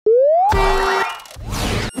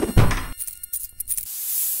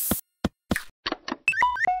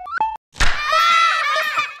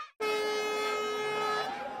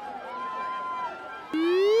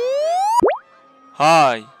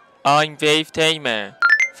Hi, I'm Wave Tamer.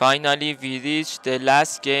 Finally, we reached the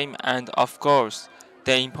last game and, of course,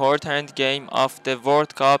 the important game of the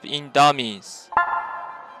World Cup in Dummies.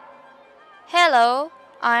 Hello,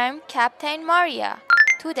 I'm Captain Maria.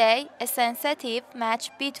 Today, a sensitive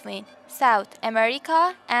match between South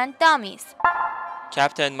America and Dummies.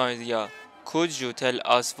 Captain Maria, could you tell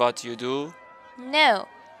us what you do? No,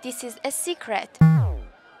 this is a secret.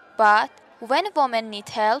 But when women need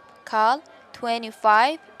help, call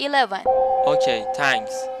 2511. Okay,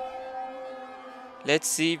 thanks. Let's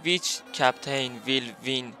see which captain will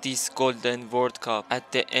win this Golden World Cup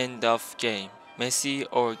at the end of game, Messi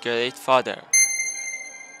or Great Father.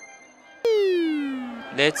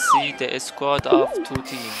 Let's see the squad of two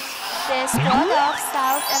teams. The squad of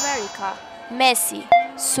South America: Messi,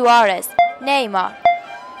 Suarez, Neymar,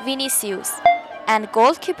 Vinicius, and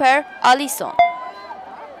goalkeeper Alisson.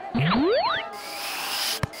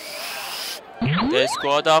 The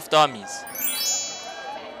squad of dummies: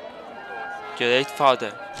 Great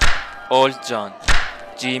Father, Old John,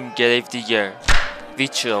 Jim Gravedigger,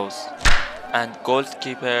 Witch Rose, and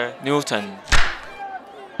goalkeeper Newton.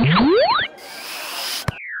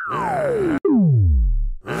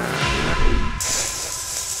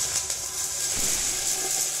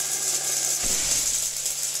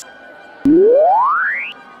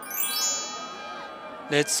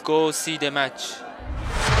 Let's go see the match.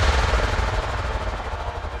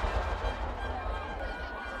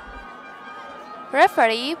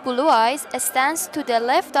 Referee Blue Eyes stands to the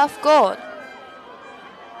left of goal.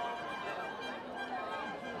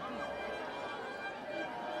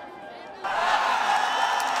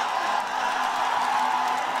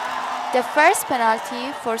 The first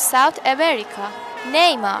penalty for South America,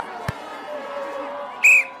 Neymar.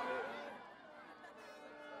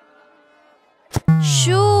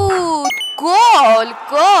 Shoot! Goal!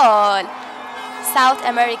 Goal! South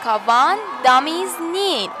America won, Dummies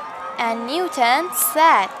nil, and Newton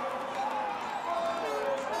sad.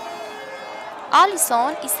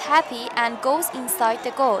 Alisson is happy and goes inside the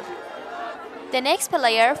goal. The next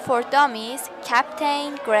player for Dummies,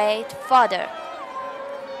 Captain Great Father.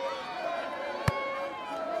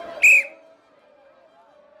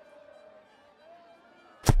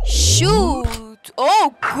 Shoot!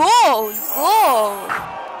 Oh, goal! Goal!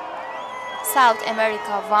 South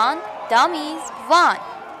America won, Dummies won.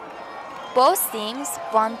 Both teams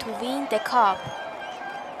want to win the cup.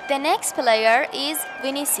 The next player is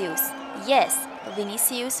Vinicius. Yes,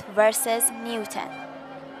 Vinicius versus Newton.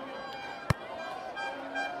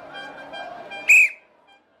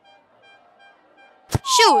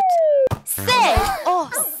 Shoot! Save! Oh,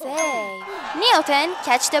 save! Newton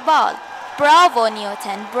catch the ball. Bravo,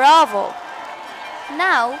 Newton, bravo!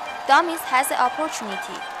 Now, Dummies has the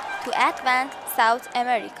opportunity to advance South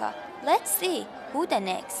America. Let's see who the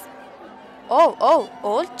next. Oh,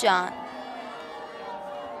 Old John.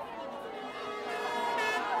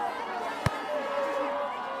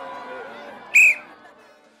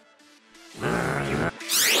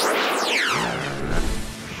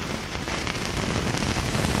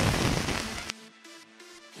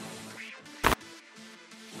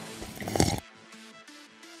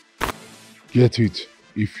 Get it,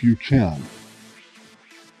 if you can.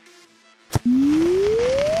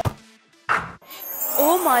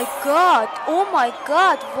 Oh my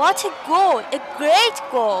God, what a goal, a great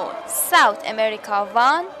goal. South America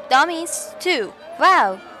won, Dummies 2.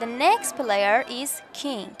 Wow, the next player is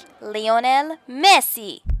King, Lionel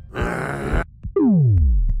Messi.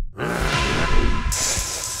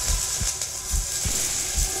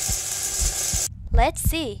 Let's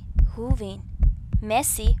see who wins,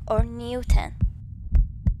 Messi or Newton.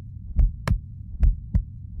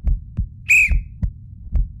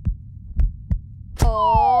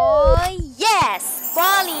 Oh yes,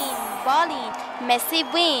 balling. Messi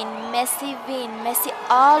win, Messi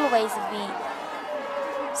always win.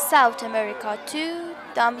 South America 2,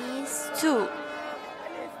 Dummies 2.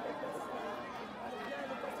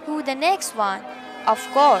 Who the next one? Of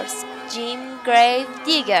course, Jim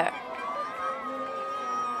Gravedigger.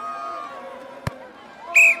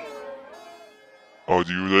 Are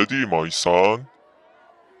you ready, my son?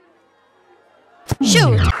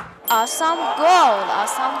 Shoot! Awesome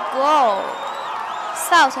goal!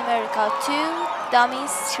 South America 2,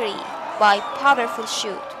 Dummies 3 by powerful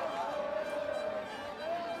shoot.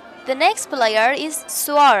 The next player is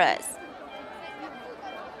Suarez.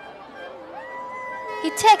 He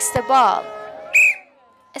takes the ball.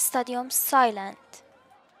 Stadium silent.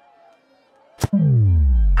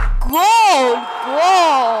 Goal!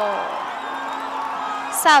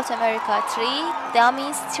 South America 3,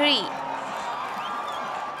 Dummies 3.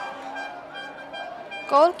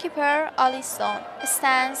 Goalkeeper Alisson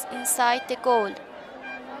stands inside the goal.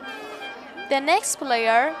 The next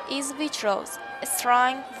player is Waitrose, a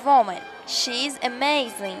strong woman. She is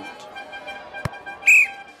amazing.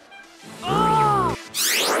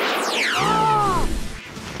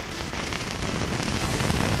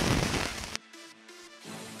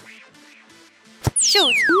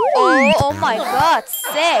 Shoot! Oh my god,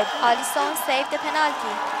 save! Alisson saved the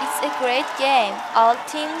penalty. It's a great game. All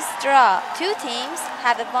teams draw. Two teams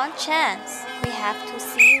have a one chance. We have to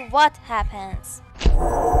see what happens.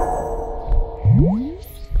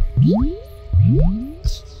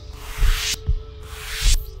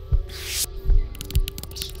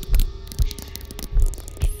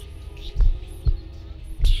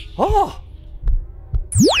 Oh!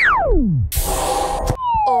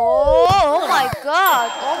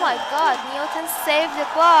 Oh my god, Newton saved the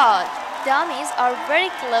ball. Dummies are very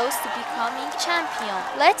close to becoming champion.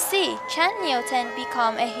 Let's see, can Newton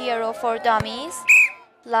become a hero for dummies?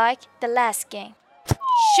 Like the last game.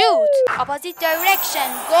 Shoot! Opposite direction.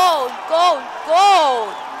 Goal, goal,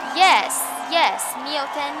 goal! Yes,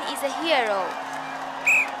 Newton is a hero.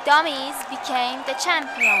 Dummies became the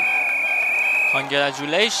champion.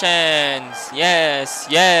 Congratulations! Yes!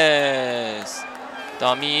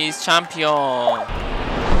 Dummies champion!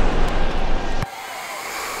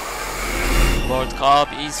 World Cup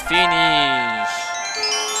is finished!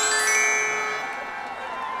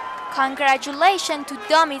 Congratulations to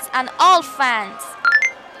Dummies and all fans.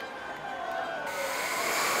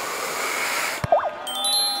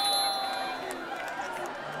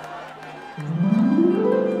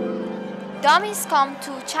 Dummies come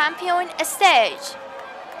to champion stage.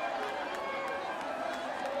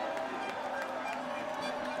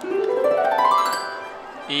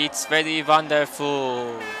 It's very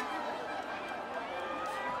wonderful.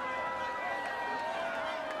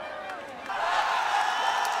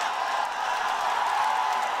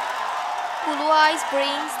 Blue Eyes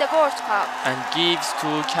brings the World Cup And gives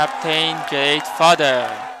to Captain Great Father.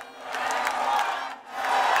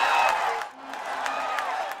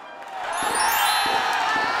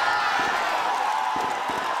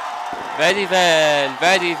 Very well.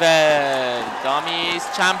 Dummies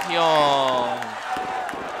champion.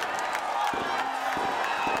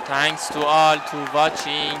 Thanks to all to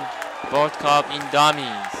watching World Cup in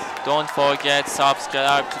Dummies. Don't forget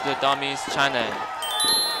subscribe to the Dummies channel.